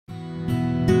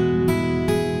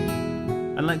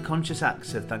and let conscious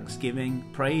acts of thanksgiving,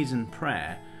 praise and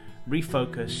prayer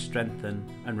refocus, strengthen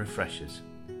and refresh us.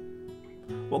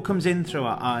 What comes in through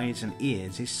our eyes and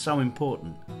ears is so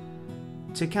important.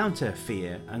 To counter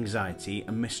fear, anxiety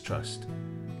and mistrust,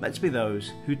 let's be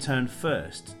those who turn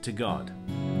first to God.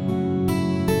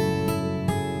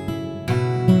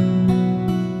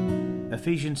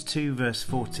 Ephesians 2 verse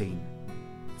 14.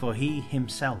 For he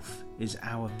himself is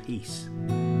our peace.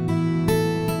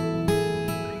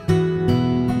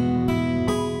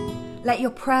 Let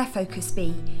your prayer focus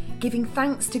be giving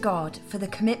thanks to God for the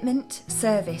commitment,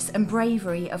 service and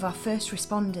bravery of our first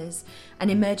responders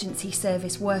and emergency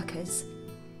service workers.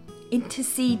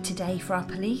 Intercede today for our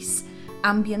police,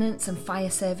 ambulance and fire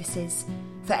services,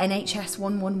 for NHS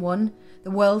 111,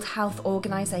 the World Health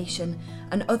Organisation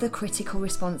and other critical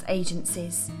response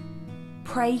agencies.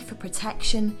 Pray for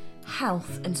protection,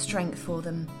 health and strength for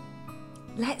them.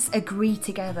 Let's agree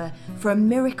together for a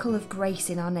miracle of grace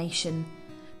in our nation,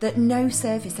 that no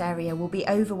service area will be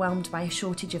overwhelmed by a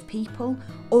shortage of people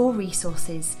or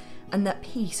resources, and that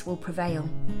peace will prevail.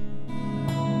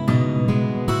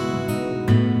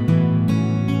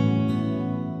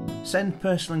 Send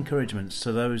personal encouragements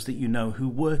to those that you know who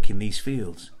work in these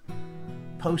fields.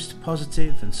 Post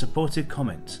positive and supportive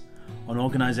comments on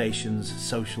organisations'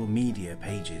 social media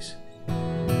pages.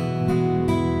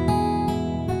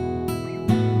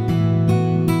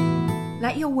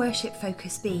 Let your worship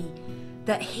focus be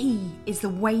that He is the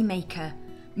waymaker,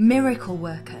 miracle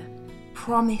worker,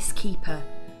 promise keeper,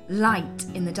 light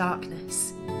in the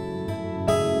darkness.